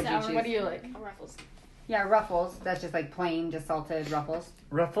Joshua, love what would sour. choose? What do you like? Ruffles. Yeah, Ruffles. That's just like plain, just salted Ruffles.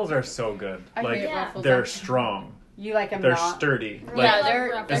 Ruffles are so good. I Like hate Yeah. Ruffles. they're strong. You like them They're not? sturdy. Like Yeah, I they're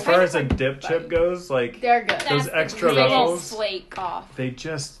love Ruffles. as far as a dip chip goes, like They're good. those That's extra They won't Ruffles, flake off. they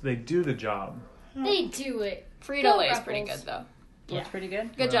do the job. They do it. Frito Lay is Ruffles. pretty good though. That's pretty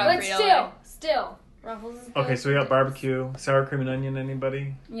good. Good job, But Frito Lay. still, Ruffles is good. Okay, so we got barbecue, sour cream and onion.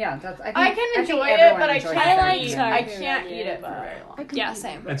 Anybody? Yeah, that's. I, think, I can think enjoy it, everyone but I enjoys can't sour eat. cream and I onion. can't eat it for very long. Yeah,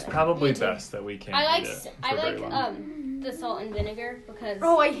 same. It's probably Me too. best that we can't I like eat it I for very like long. the salt and vinegar because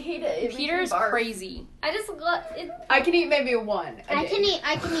Oh, I hate it. Peter's crazy. I just love it. I can eat maybe one. I can eat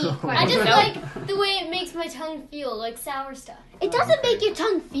quite. I I just No. like the way it makes my tongue feel like sour stuff. It doesn't make your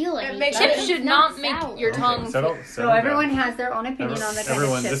tongue feel anything. makes but chips it's should not not make sour. your tongue. Settle So down. everyone has their own opinion on the kind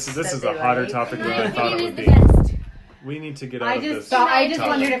Everyone, of chips this that is they a hotter like. topic than My I thought it opinion would is be. the best. We need to get out I of just this. thought. I just topic.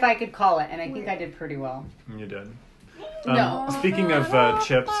 wondered if I could call it, and I think I did pretty well. You did. No. Speaking of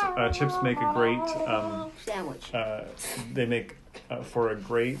chips, chips make a great. Sandwich. They make for a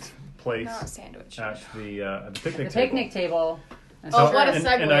great place Not sandwich. at the The picnic table. picnic table. Oh, what a and,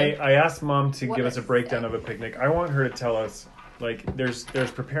 segue. and I asked Mom to What give a us a breakdown of a picnic. I want her to tell us, like, there's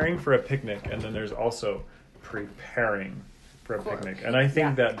preparing for a picnic, and then there's also preparing for a picnic. And I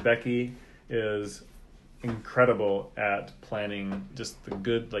think that Becky is incredible at planning just the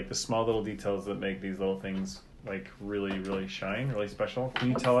good, like the small little details that make these little things like really, really shine, really special. Can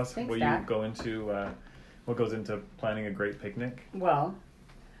you tell us Thanks, what Dad. you go into, what goes into planning a great picnic? Well,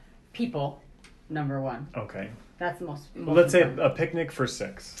 people, number one. Okay. That's the most. Well, let's say important. a picnic for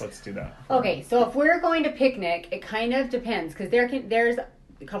 6. Let's do that. Okay, so if we're going to picnic, it kind of depends because there's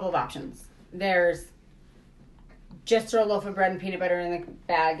a couple of options. There's just throw a loaf of bread and peanut butter in the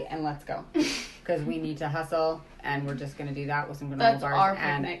bag and let's go because we need to hustle and we're just gonna do that with some granola That's bars our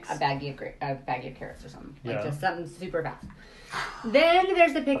and picnics. a baggie of carrots or something. Like Yeah. just something super fast. Then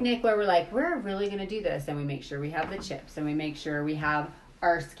there's the picnic where we're like, we're really gonna do this, and we make sure we have the chips and we make sure we have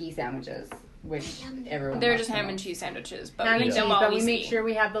our ski sandwiches, which everyone. They're loves just the ham and most. cheese sandwiches, but Ham we and eat cheese, them while but we we make ski. sure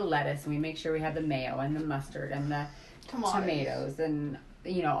we have the lettuce and we make sure we have the mayo and the mustard and the tomatoes and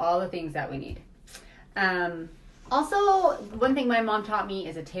all the things that we need. Also, one thing my mom taught me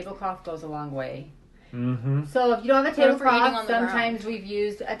is a tablecloth goes a long way. Mm-hmm. So if you don't have a Or if we're eating tablecloth, on the sometimes we've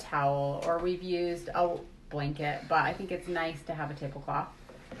used a towel or we've used a blanket, but I think it's nice to have a tablecloth.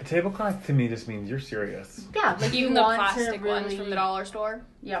 A tablecloth to me just means you're serious. Yeah, like Even you the want plastic to really, ones from the dollar store.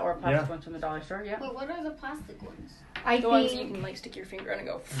 Yeah, or plastic Yeah. ones from the dollar store. Yeah, Wait, what are the plastic ones? I The ones you think can like stick your finger in and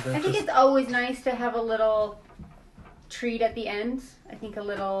go. I think it's always nice to have a little treat at the end. I think a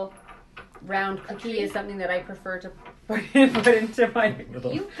little round cookie is something that I prefer to put into my.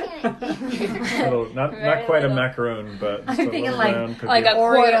 Little, You can't. little, not Very quite little. a macaroon, but just I'm a thinking little like- round cookie. like a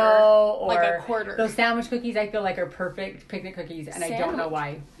Oreo quarter. or Like a quarter. those sandwich cookies. I feel like are perfect picnic cookies, and I don't know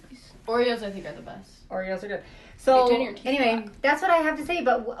why. Oreos, I think, are the best. Oreos are good. They So turn your teeth anyway, black. that's what I have to say.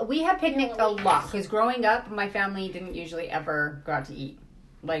 But we have picnicked a lot because growing up, my family didn't usually ever go out to eat.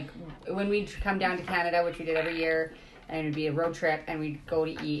 Like when we'd come down to Canada, which we did every year, and it'd be a road trip, and we'd go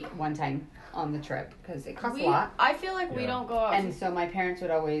to eat one time on the trip because it costs a lot. I feel like we Yeah. don't go out. And so my parents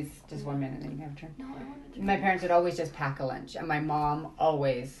would always just 1 minute, then you can have a turn. no, I wanted to. My parents would always just pack a lunch, and my mom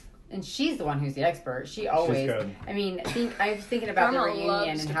always. And she's the one who's the expert. She always. good. I mean, I was thinking about the Grandma reunion loves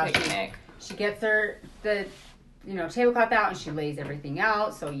and to how picnic. she gets the tablecloth out and she lays everything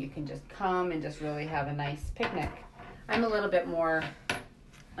out so you can just come and just really have a nice picnic. I'm a little bit more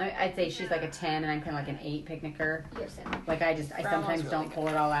I'd say she's like a 10 and I'm kind of like an 8 picnicker. You're 7. Like I Brown sometimes was don't really pull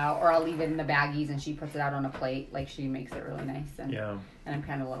it all out, or I'll leave it in the baggies and she puts it out on a plate. Like she makes it really nice, and Yeah. and I'm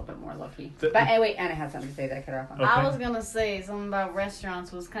kind of a little bit more low-key. The- But anyway, Anna has something to say that I cut her off on. Okay. I was gonna say something about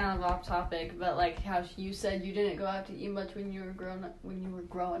restaurants was kind of off topic, but like how you said you didn't go out to eat much when you were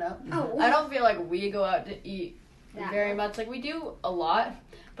growing up. Oh. I don't feel like we go out to eat That very much. much. Like we do a lot,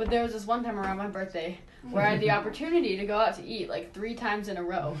 but there was this one time around my birthday where I had the opportunity to go out to eat like 3 times in a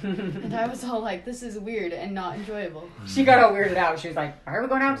row, and I was all like, "This is weird and not enjoyable." She got all weirded out. She was like, "Why are we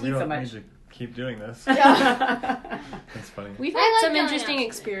going out to We eat so don't much?" need to keep doing this. Yeah. That's funny. We've I had like some going interesting out to eat.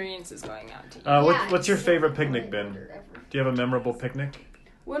 experiences going out to eat. What's Yeah, your it's favorite not picnic really been? weird ever. Do you have a memorable picnic?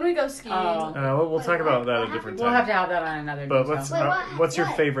 When we go skiing, Oh. We'll talk about that at a What different We'll time. have to have that on another. But detail. what's your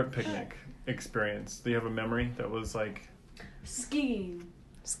what? favorite picnic experience? Do you have a memory that was like? skiing.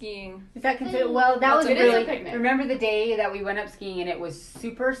 Skiing. Is that considered? Well, that was It is a really. picnic. Remember the day that we went up skiing and it was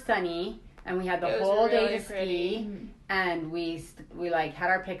super sunny and we had the It was whole day really to pretty. ski and we like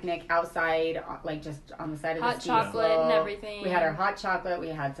had our picnic outside, like just on the side of Hot the ski chocolate and slope. everything. We had our hot chocolate. We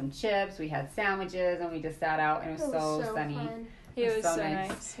had some chips. We had sandwiches, and we just sat out and it was, It was so sunny. fun. It was so nice.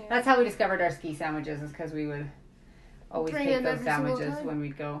 nice. Yeah. That's how we discovered our ski sandwiches, is because we would always Bring take them those every single sandwiches time. when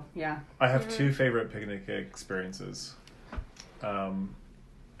we'd go. Yeah. I have 2 favorite picnic experiences,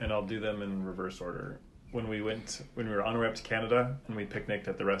 and I'll do them in reverse order. When we were on our way up to Canada and we picnicked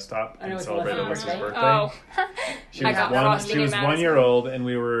at the rest stop And it and was celebrated Alyssa's Alyssa's birthday. Oh. She I was got one. frosting She was in 1 Madison. year old, and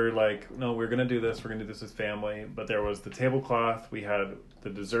we were like, "No, we're gonna do this. We're gonna do this as family." But there was the tablecloth. We had the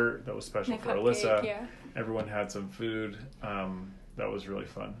dessert that was special The for cupcake, Alyssa. yeah. Everyone had some food. That was really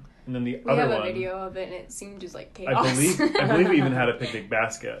fun. And then the We other have a one, video of it, and it seemed just like I chaos. believe we even had a picnic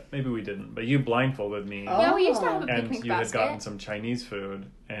basket. Maybe we didn't, but you blindfolded me. Oh. Yeah, we used to have a And picnic you had basket. gotten some Chinese food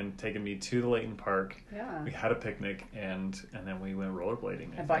and taken me to the Leighton Park. Yeah. We had a picnic and then we went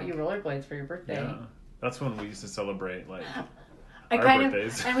rollerblading. I bought you rollerblades for your birthday. Yeah, that's when we used to celebrate like I our kind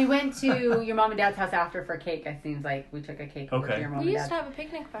birthdays. of, and we went to your mom and dad's house after for cake. It seems like we took a cake over Okay. to your mom We and used to dad. have a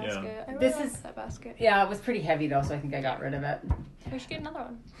picnic basket. Yeah. I really This liked is- that basket. Yeah, it was pretty heavy though, so I think I got rid of it. We should get another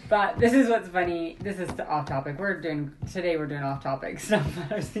one. But this is what's funny. This is off topic. We're doing off topic stuff.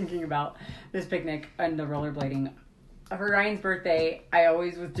 I was thinking about this picnic and the rollerblading. For Ryan's birthday, I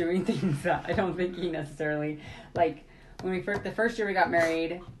always was doing things that I don't think he necessarily like. When the first year we got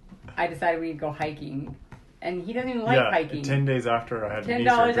married, I decided we'd go hiking, and he doesn't even like hiking. 10 days after I had knee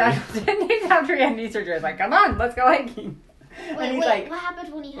 $10 surgery. after 10 days after he had knee surgery. I was like, "Come on, let's go hiking." Wait, and he's wait, like, what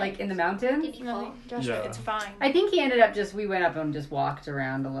happened when he like in the Did mountains. he fall? Joshua, Yeah. it's fine. I think he ended up we went up and just walked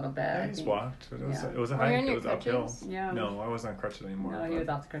around a little bit. I I just think. walked. It was, Yeah. it was a Were you hike. on It your was uphill. crutches? Yeah. No, I wasn't on crutches anymore. No, he but- was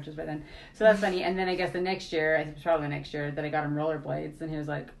off the crutches by then. So that's funny. And then I guess the next year, I think it was probably the next year, that I got him rollerblades, and he was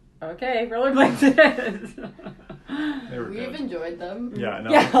like, "Okay, rollerblades it is." They were We've good. enjoyed them. Yeah,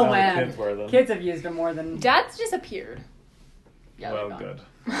 no, Yeah, now man. the kids wear them. Kids have used them more than. Dad's disappeared. Yeah, well, they're gone.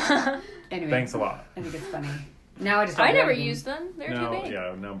 good. Anyway, Thanks a lot. I think it's funny. Now I just. don't I do never anything. used them. They're Now, too big.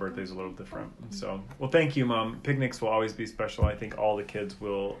 yeah, now birthday's a little different. So, well, thank you, Mom. Picnics will always be special. I think all the kids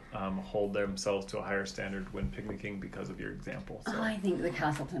will hold themselves to a higher standard when picnicking because of your example. So Oh, I think the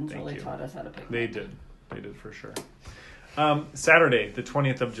Castletons Thank really you. taught us how to pick. they did for sure. Saturday, the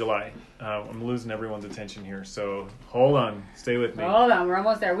 20th of July. I'm losing everyone's attention here, so hold on, stay with me. Hold on, we're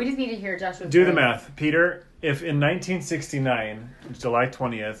almost there. We just need to hear Joshua's. Do the voice. math, Peter. If in 1969, July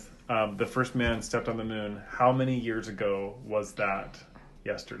 20th, the first man stepped on the moon, how many years ago was that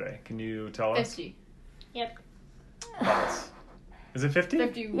yesterday? Can you tell us? 50. Thoughts? Is it 50?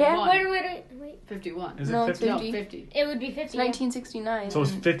 51. Yeah, wait. 51. Is No, it it's 50? No, 50. 50. It would be 50. It's 1969. So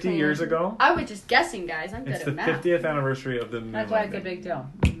it's 50 years ago? I was just guessing, guys. I'm good It's at the math. 50th anniversary of the moon That's why it's a landing. big deal.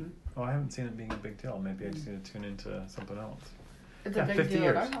 Oh, I haven't seen it being a big deal. Maybe I just need to tune into something else. It's Yeah, a big 50 deal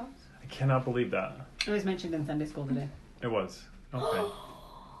years. at our house. I cannot believe that. It was mentioned in Sunday school today. It was. Okay.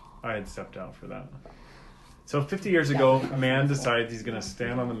 I had stepped out for that. So 50 years ago, a man decides he's going to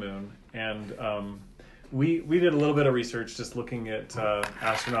stand on the moon. And we did a little bit of research just looking at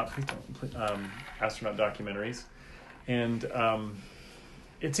astronaut documentaries. And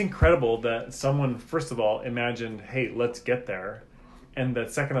it's incredible that someone, first of all, imagined, hey, let's get there. And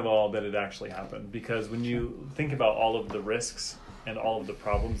that second of all, that it actually happened. Because when you think about all of the risks and all of the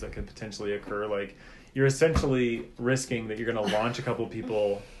problems that could potentially occur, like you're essentially risking that you're going to launch a couple of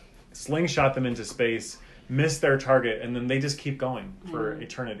people, slingshot them into space, miss their target, and then they just keep going for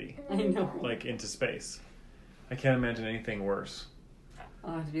eternity, I know. like into space. I can't imagine anything worse.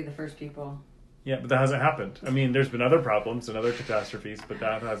 I'll have to be the first people. Yeah, but that hasn't happened. I mean, there's been other problems and other catastrophes, but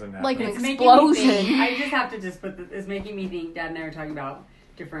that hasn't happened. Like an It's making me explosion. think. I just have to just put. It's making me think. Dad and I were talking about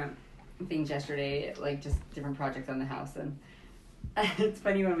different things yesterday, like just different projects on the house, and it's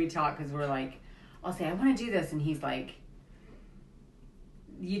funny when we talk because we're like, I'll say I want to do this, and he's like,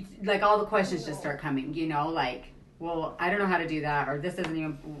 all the questions just start coming, like, well, I don't know how to do that, or this isn't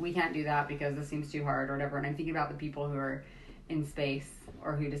even, we can't do that because this seems too hard, or whatever. And I'm thinking about the people who are in space,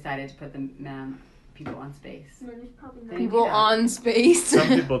 or who decided to put the people on space. People on space. Some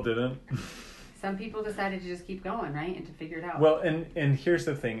people didn't. Some people decided to just keep going, right, and to figure it out. Well, and here's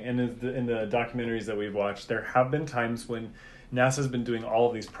the thing, and in the documentaries that we've watched, there have been times when NASA's been doing all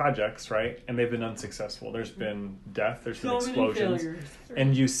of these projects, right, and they've been unsuccessful. There's been death, there's been explosions,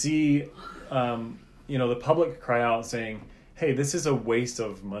 and you see, the public cry out saying, "Hey, this is a waste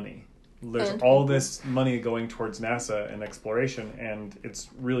of money. There's all this money going towards NASA and exploration, and it's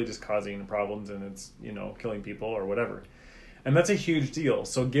really just causing problems, and it's killing people or whatever." And that's a huge deal.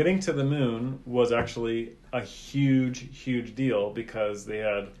 So getting to the moon was actually a huge, huge deal because they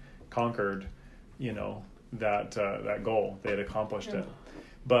had conquered, that goal. They had accomplished it.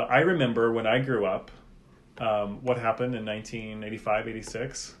 But I remember when I grew up, what happened in 1985,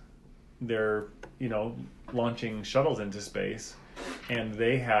 86. They're, launching shuttles into space, and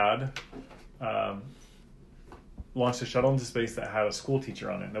they had launched a shuttle into space that had a school teacher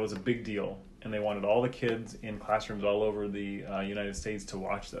on it. That was a big deal. And they wanted all the kids in classrooms all over the United States to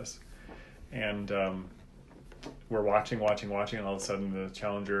watch this. And we're watching, and all of a sudden the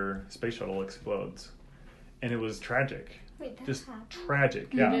Challenger space shuttle explodes. And it was tragic. Wait, just happened?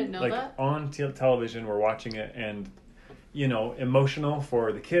 tragic. You didn't know like that? on television, we're watching it, and emotional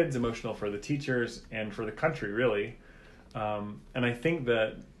for the kids, emotional for the teachers, and for the country, really. And I think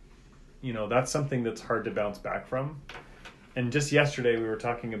that that's something that's hard to bounce back from. And just yesterday, we were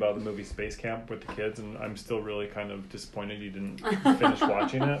talking about the movie Space Camp with the kids, and I'm still really kind of disappointed you didn't finish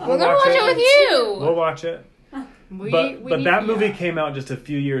watching it. We're gonna watch it with you. We'll watch it. But that movie came out just a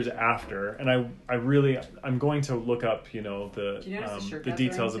few years after, and I'm going to look up, the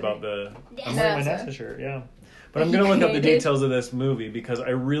details about the. I'm wearing my NASA shirt, yeah. But I'm going to look up the details of this movie because I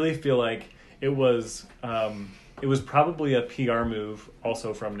really feel like it was probably a PR move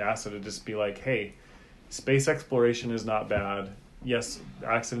also from NASA to just be like, hey, space exploration is not bad. Yes,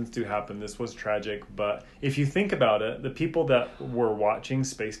 accidents do happen. This was tragic. But if you think about it, the people that were watching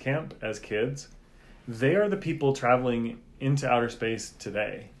Space Camp as kids, they are the people traveling into outer space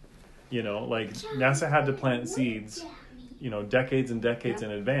today. NASA had to plant seeds, decades and decades in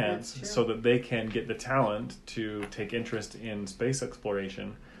advance so that they can get the talent to take interest in space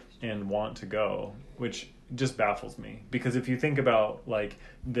exploration and want to go, which just baffles me. Because if you think about,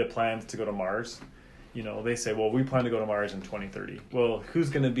 the plans to go to Mars, they say, well, we plan to go to Mars in 2030. Well, who's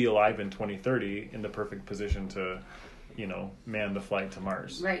going to be alive in 2030 in the perfect position to, man the flight to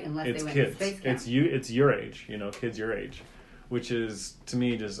Mars? Right, unless it's they went kids. to space camp. It's your age, kids your age, which is, to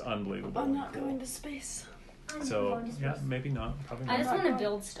me, just unbelievable. I'm not going to space. So, yeah, maybe not. Probably not. I just want to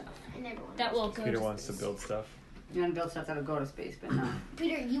build stuff. I never want That will go Peter to wants to build stuff. You want to build stuff that'll go to space, but not.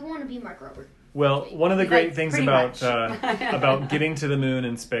 Peter, you want to be Mark Rober. Well, one of the great Like, things pretty about much. about getting to the moon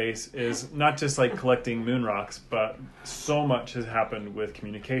and space is not just collecting moon rocks, but so much has happened with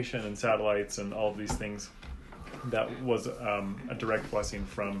communication and satellites and all of these things that was a direct blessing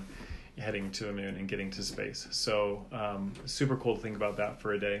from heading to the moon and getting to space. So super cool to think about that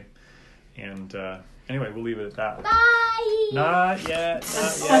for a day. And anyway, we'll leave it at that. Bye! Not yet.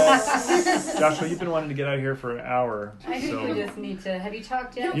 Joshua, you've been wanting to get out of here for an hour. I think So we just need to. Have you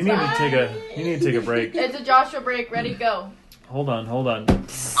talked yet? you need to take a break. It's a Joshua break. Ready, go. Hold on.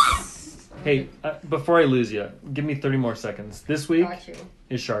 Hey, before I lose you, give me 30 more seconds. This week Got you.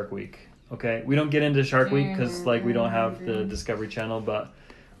 is Shark Week. Okay, we don't get into Shark Week because we don't have the Discovery Channel, but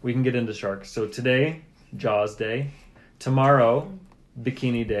we can get into sharks. So today, Jaws Day. Tomorrow,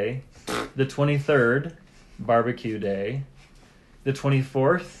 Bikini Day. The 23rd, Barbecue Day. The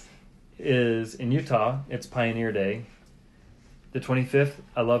 24th is in Utah. It's Pioneer Day. The 25th,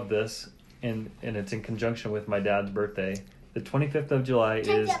 I love this, and it's in conjunction with my dad's birthday. The 25th of July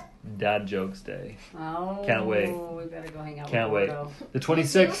is Dad Jokes Day. Oh, Can't wait. We better go hang out Can't with wait. Gordo. The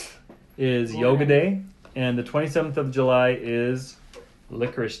 26th is Yoga Day, and the 27th of July is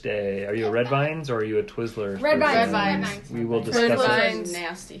Licorice Day. Are you a Red Vines or are you a Twizzler? Red person? Vines. We will Red discuss Vines it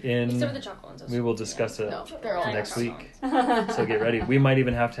nasty. Except for the in. chocolate ones. We will discuss it No, they're all next chocolate week. ones. So get ready. We might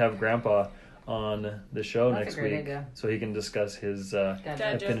even have to have Grandpa on the show That's a next great week, idea. so he can discuss his Dad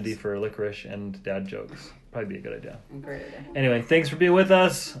affinity jokes. for licorice and dad jokes. Probably be a good idea. Great idea. Anyway, thanks for being with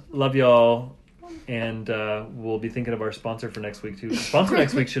us. Love y'all. And we'll be thinking of our sponsor for next week too. Sponsor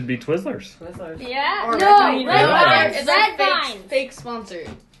next week should be Twizzlers. Twizzlers. Yeah. Or No, Red Vines. Red Vines. It's Red like Vines. fake sponsor.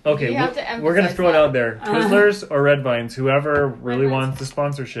 Okay, You have to we're gonna emphasize throw it that. out there. Twizzlers or Red Vines, whoever really Vines. wants the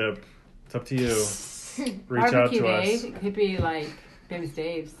sponsorship. It's up to you. reach out Barbecue to us. Dave. It could be like Famous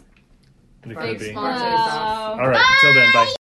Dave's. It Big could be. sponsors. Wow. All right. Till then. Bye.